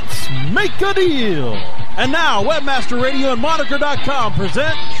 let's make a deal. And now, Webmaster Radio and Moniker.com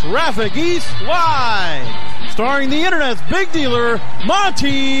present Traffic East Live, starring the Internet's big dealer,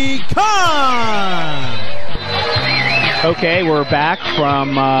 Monty Khan. Okay, we're back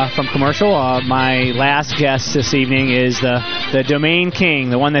from commercial. My last guest this evening is the Domain King,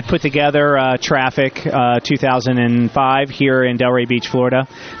 the one that put together Traffic 2005 here in Delray Beach, Florida.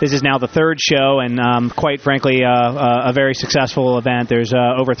 This is now the third show, and quite frankly, a very successful event. There's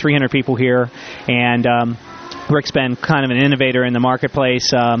over 300 people here, and Rick's been kind of an innovator in the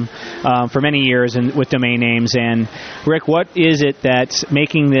marketplace for many years with domain names. And Rick, what is it that's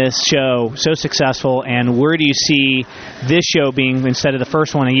making this show so successful, and where do you see this show being instead of the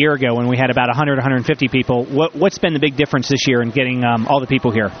first one a year ago when we had about 100, 150 people? What's been the big difference this year in getting all the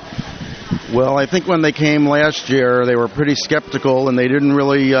people here? Well, I think when they came last year, they were pretty skeptical, and they didn't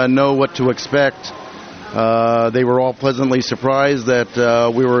really know what to expect. They were all pleasantly surprised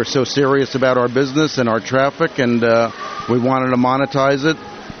that we were so serious about our business and our traffic, and we wanted to monetize it.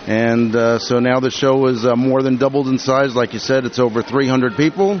 And so now the show is more than doubled in size. Like you said, it's over 300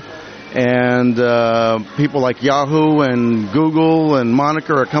 people. And people like Yahoo and Google and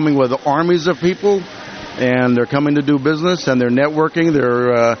Moniker are coming with armies of people. And they're coming to do business, and they're networking.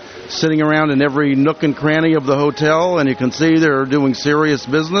 They're sitting around in every nook and cranny of the hotel, and you can see they're doing serious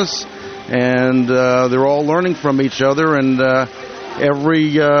business. And they're all learning from each other, and every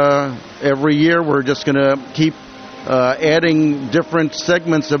year we're just going to keep adding different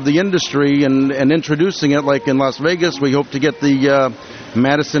segments of the industry and introducing it. Like in Las Vegas, we hope to get the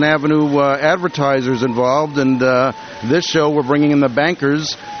Madison Avenue advertisers involved, and this show we're bringing in the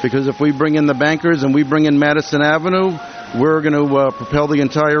bankers, because if we bring in the bankers and we bring in Madison Avenue, we're going to propel the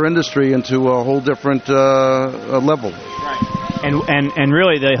entire industry into a whole different level. Right. And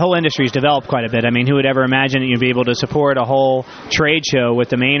really, the whole industry's developed quite a bit. I mean, who would ever imagine that you'd be able to support a whole trade show with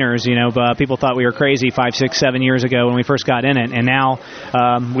domainers? But people thought we were crazy 5, 6, 7 years ago when we first got in it, and now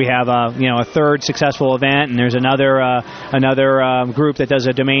we have a third successful event, and there's another group that does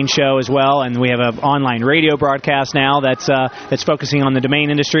a domain show as well, and we have an online radio broadcast now that's focusing on the domain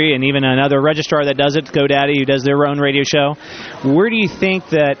industry, and even another registrar that does it, GoDaddy, who does their own radio show. Where do you think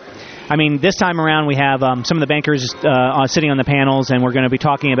that? I mean, this time around we have some of the bankers sitting on the panels, and we're going to be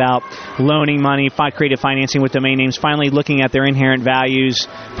talking about loaning money, creative financing with domain names, finally looking at their inherent values,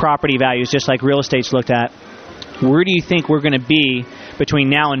 property values, just like real estate's looked at. Where do you think we're going to be between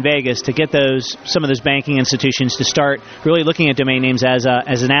now and Vegas to get some of those banking institutions to start really looking at domain names as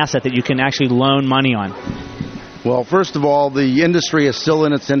an asset that you can actually loan money on? Well, first of all, the industry is still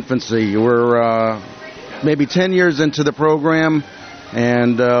in its infancy. We're maybe 10 years into the program.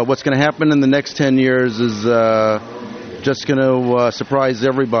 And what's going to happen in the next 10 years is just going to surprise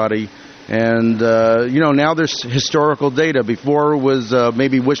everybody. And, now there's historical data. Before it was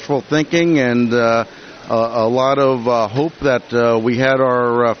maybe wishful thinking and a lot of hope that we had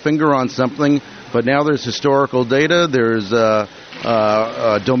our finger on something. But now there's historical data. There's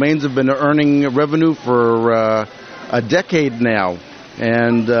domains have been earning revenue for a decade now.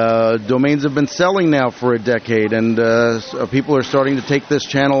 And domains have been selling now for a decade, and people are starting to take this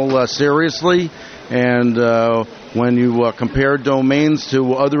channel seriously. And when you compare domains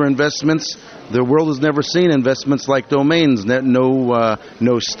to other investments, the world has never seen investments like domains.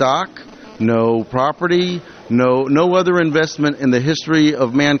 No stock, no property, no other investment in the history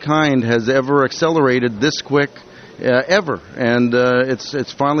of mankind has ever accelerated this quick. Ever, and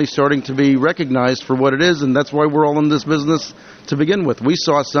it's finally starting to be recognized for what it is, and that's why we're all in this business to begin with. We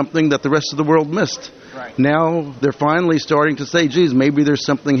saw something that the rest of the world missed. Right. Now they're finally starting to say, geez, maybe there's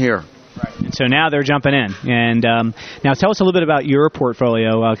something here. Right. And so now they're jumping in. And now tell us a little bit about your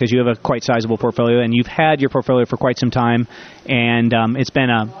portfolio, because you have a quite sizable portfolio, and you've had your portfolio for quite some time. And it's been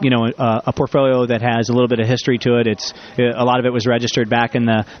a portfolio that has a little bit of history to it. A lot of it was registered back in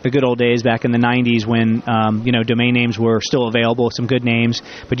the good old days, back in the 90s when domain names were still available, some good names.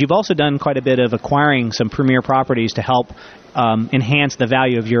 But you've also done quite a bit of acquiring some premier properties to help enhance the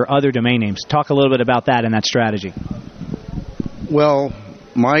value of your other domain names. Talk a little bit about that and that strategy. Well,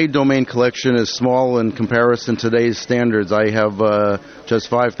 my domain collection is small in comparison to today's standards. I have just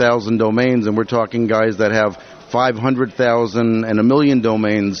 5,000 domains, and we're talking guys that have 500,000 and 1 million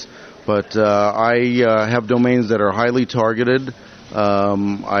domains. But I have domains that are highly targeted.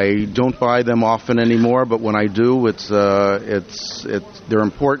 I don't buy them often anymore, but when I do, they're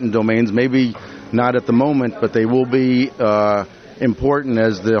important domains. Maybe not at the moment, but they will be important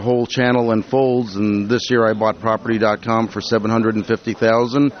as the whole channel unfolds. And this year I bought Property.com for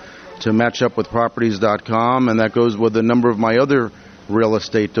 $750,000 to match up with Properties.com, and that goes with a number of my other real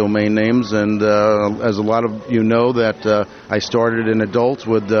estate domain names. And as a lot of you know, that I started in adults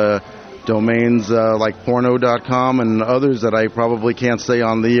with domains like Porno.com and others that I probably can't say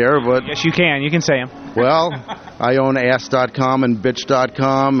on the air. But yes, you can. You can say them. Well, I own Ass.com and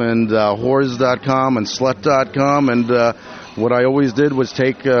Bitch.com and Whores.com and Slut.com, and what I always did was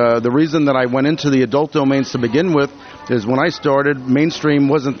take the reason that I went into the adult domains to begin with is when I started, mainstream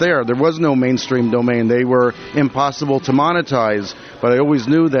wasn't there. There was no mainstream domain. They were impossible to monetize. But I always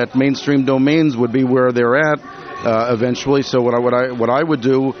knew that mainstream domains would be where they're at eventually. So what I would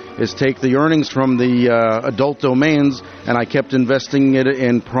do is take the earnings from the adult domains, and I kept investing it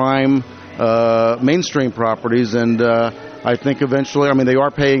in prime mainstream properties, and I think eventually, they are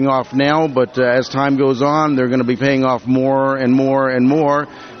paying off now, but as time goes on, they're going to be paying off more and more and more,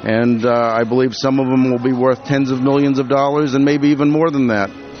 and I believe some of them will be worth tens of millions of dollars and maybe even more than that.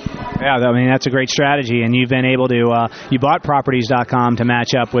 Yeah, that's a great strategy, and you've been able to, you bought Properties.com to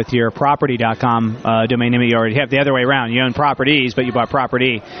match up with your Property.com domain name that you already have. The other way around, you own Properties, but you bought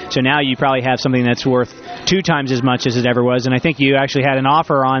Property. So now you probably have something that's worth 2 times as much as it ever was, and I think you actually had an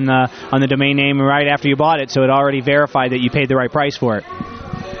offer on the domain name right after you bought it, so it already verified that you paid the right price for it.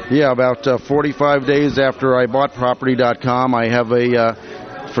 Yeah, about 45 days after I bought Property.com, I have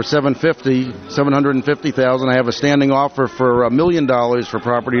for $750,000. I have a standing offer for $1 million for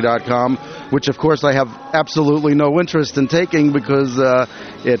Property.com, which of course I have absolutely no interest in taking because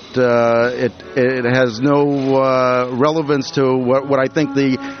it has no relevance to what I think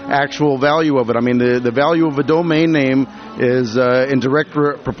the actual value of it. The value of a domain name is in direct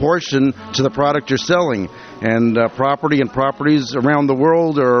proportion to the product you're selling, and property and properties around the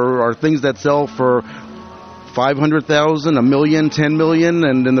world are things that sell for $500,000, $1 million, $10 million,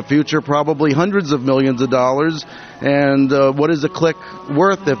 and in the future probably hundreds of millions of dollars. And what is a click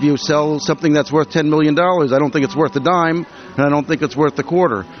worth if you sell something that's worth $10 million? I don't think it's worth a dime, and I don't think it's worth a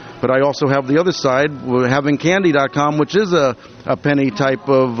quarter. But I also have the other side, having Candy.com, which is a penny type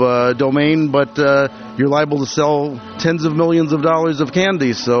of domain, but you're liable to sell tens of millions of dollars of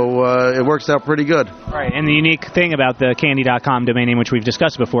candy, so it works out pretty good. Right, and the unique thing about the Candy.com domain name, which we've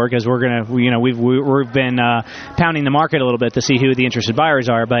discussed before, because we've been pounding the market a little bit to see who the interested buyers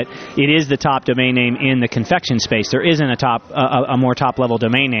are, but it is the top domain name in the confection space. There isn't a more top-level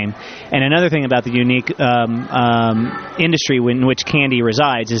domain name. And another thing about the unique industry in which candy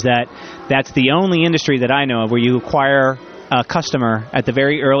resides is that's the only industry that I know of where you acquire a customer at the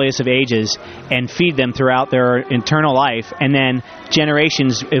very earliest of ages and feed them throughout their internal life, and then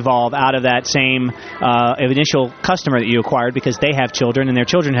generations evolve out of that same initial customer that you acquired because they have children and their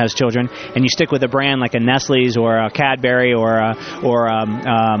children has children, and you stick with a brand like a Nestle's or a Cadbury or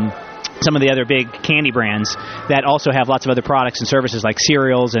some of the other big candy brands that also have lots of other products and services like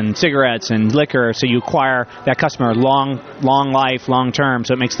cereals and cigarettes and liquor, so you acquire that customer long life, long term,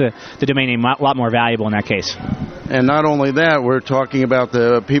 so it makes the domain name a lot more valuable in that case. And not only that, we're talking about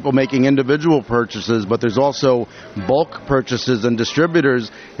the people making individual purchases, but there's also bulk purchases and distributors.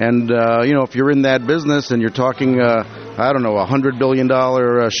 And, if you're in that business and you're talking, $100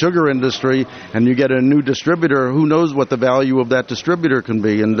 billion sugar industry, and you get a new distributor, who knows what the value of that distributor can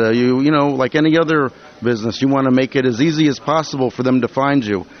be. And, like any other business, you want to make it as easy as possible for them to find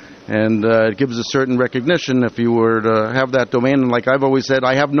you. And it gives a certain recognition if you were to have that domain. And like I've always said,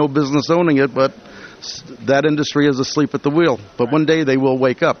 I have no business owning it, but that industry is asleep at the wheel. But one day they will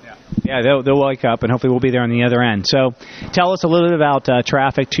wake up. Yeah, they'll wake up, and hopefully we'll be there on the other end. So tell us a little bit about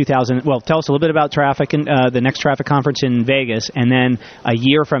Traffic 2000. Well, tell us a little bit about Traffic and the next Traffic conference in Vegas, and then a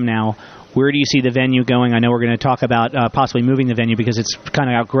year from now, where do you see the venue going? I know we're going to talk about possibly moving the venue because it's kind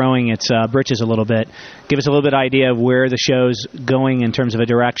of outgrowing its britches a little bit. Give us a little bit of idea of where the show's going in terms of a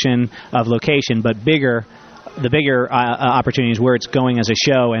direction of location, but the bigger opportunity is where it's going as a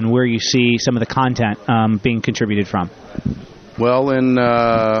show and where you see some of the content being contributed from. Well, in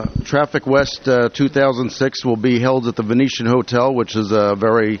Traffic West 2006 will be held at the Venetian Hotel, which is a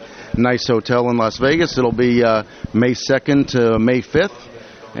very nice hotel in Las Vegas. It'll be May 2nd to May 5th.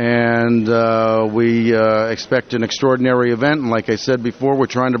 And we expect an extraordinary event. And like I said before, we're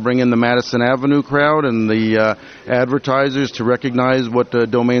trying to bring in the Madison Avenue crowd and the advertisers to recognize what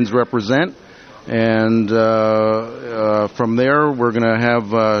domains represent. And from there, we're going to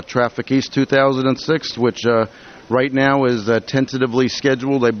have Traffic East 2006, which right now is tentatively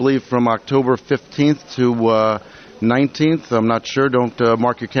scheduled, I believe, from October 15th to 19th. I'm not sure. Don't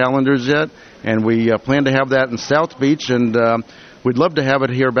mark your calendars yet. And we plan to have that in South Beach. And we'd love to have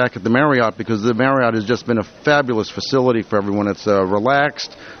it here back at the Marriott because the Marriott has just been a fabulous facility for everyone. It's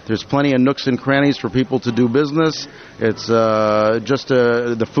relaxed. There's plenty of nooks and crannies for people to do business. It's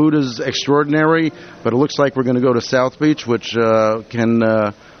the food is extraordinary, but it looks like we're going to go to South Beach, which can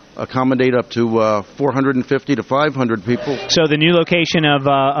accommodate up to 450 to 500 people. So the new location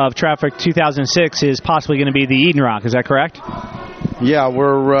of Traffic 2006 is possibly going to be the Eden Rock. Is that correct? Yeah,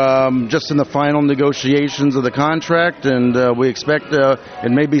 we're just in the final negotiations of the contract, and we expect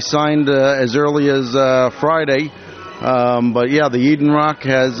it may be signed as early as Friday. But yeah, the Eden Rock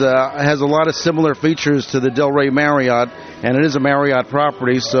has a lot of similar features to the Delray Marriott, and it is a Marriott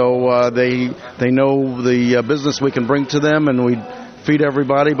property, so they know the business we can bring to them, and we feed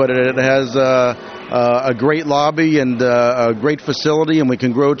everybody. But it has a great lobby and a great facility, and we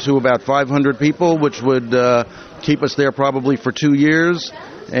can grow to about 500 people, which would keep us there probably for 2 years.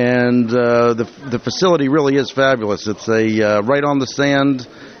 And the facility really is fabulous. It's right on the sand,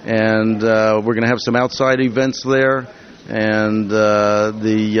 and we're going to have some outside events there, and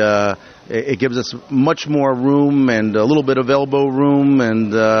it gives us much more room and a little bit of elbow room,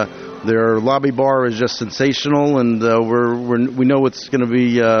 and their lobby bar is just sensational, and we know it's going to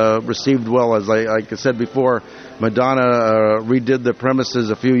be received well. As I said before, Madonna redid the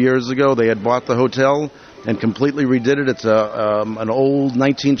premises a few years ago. They had bought the hotel and completely redid it. It's an old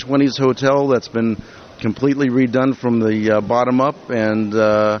 1920s hotel that's been completely redone from the bottom up, and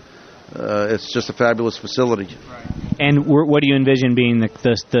it's just a fabulous facility. And what do you envision being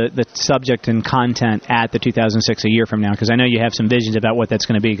the subject and content at the 2006 a year from now? Because I know you have some visions about what that's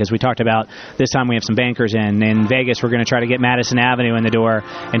going to be, because we talked about this time we have some bankers in Vegas. We're going to try to get Madison Avenue in the door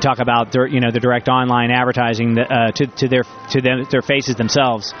and talk about the direct online advertising to their faces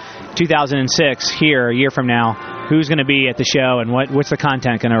themselves. 2006 here a year from now, who's going to be at the show, and what's the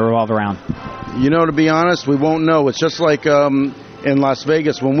content going to revolve around? To be honest, we won't know. It's just like in Las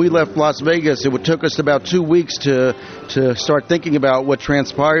Vegas. When we left Las Vegas, it took us about 2 weeks to start thinking about what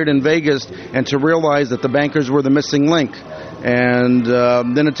transpired in Vegas and to realize that the bankers were the missing link. And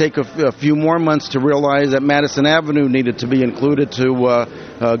then it took a few more months to realize that Madison Avenue needed to be included to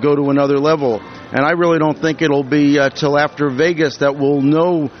go to another level. And I really don't think it'll be till after Vegas that we'll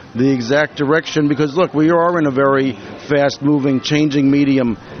know the exact direction, because, look, we are in a very fast-moving, changing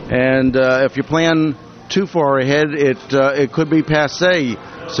medium. And if you plan too far ahead, it could be passé.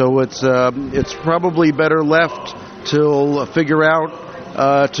 So it's probably better left till figure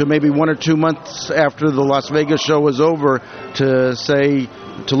out to maybe 1 or 2 months after the Las Vegas show is over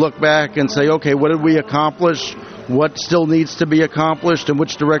to look back and say, okay, what did we accomplish? What still needs to be accomplished, and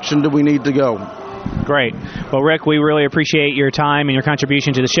which direction do we need to go? Great. Well, Rick, we really appreciate your time and your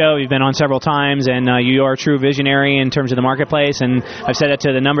contribution to the show. You've been on several times, and you are a true visionary in terms of the marketplace. And I've said that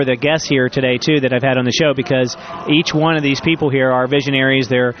to the number of the guests here today, too, that I've had on the show, because each one of these people here are visionaries.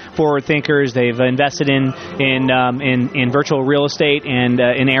 They're forward thinkers. They've invested in virtual real estate and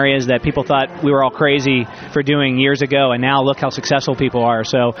in areas that people thought we were all crazy for doing years ago. And now look how successful people are.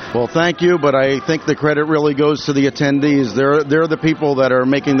 So, well, thank you, but I think the credit really goes to the attendees. They're the people that are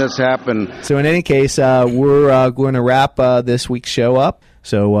making this happen. So in any case, we're going to wrap this week's show up.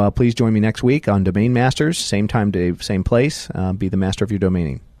 So please join me next week on Domain Masters. Same time, Dave, same place. Be the master of your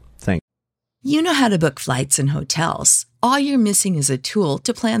domaining. Thanks. You know how to book flights and hotels. All you're missing is a tool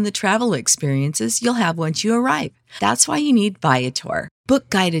to plan the travel experiences you'll have once you arrive. That's why you need Viator. Book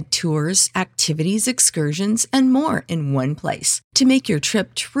guided tours, activities, excursions, and more in one place to make your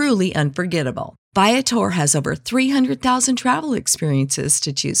trip truly unforgettable. Viator has over 300,000 travel experiences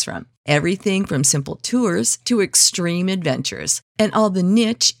to choose from. Everything from simple tours to extreme adventures, and all the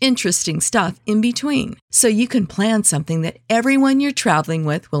niche, interesting stuff in between. So you can plan something that everyone you're traveling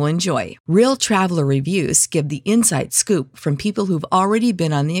with will enjoy. Real traveler reviews give the inside scoop from people who've already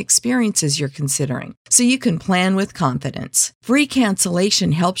been on the experiences you're considering. So you can plan with confidence. Free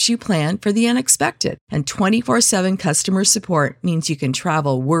cancellation helps you plan for the unexpected. And 24/7 customer support means you can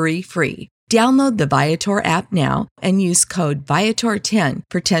travel worry-free. Download the Viator app now and use code Viator10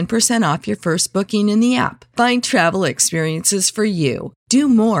 for 10% off your first booking in the app. Find travel experiences for you. Do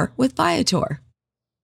more with Viator.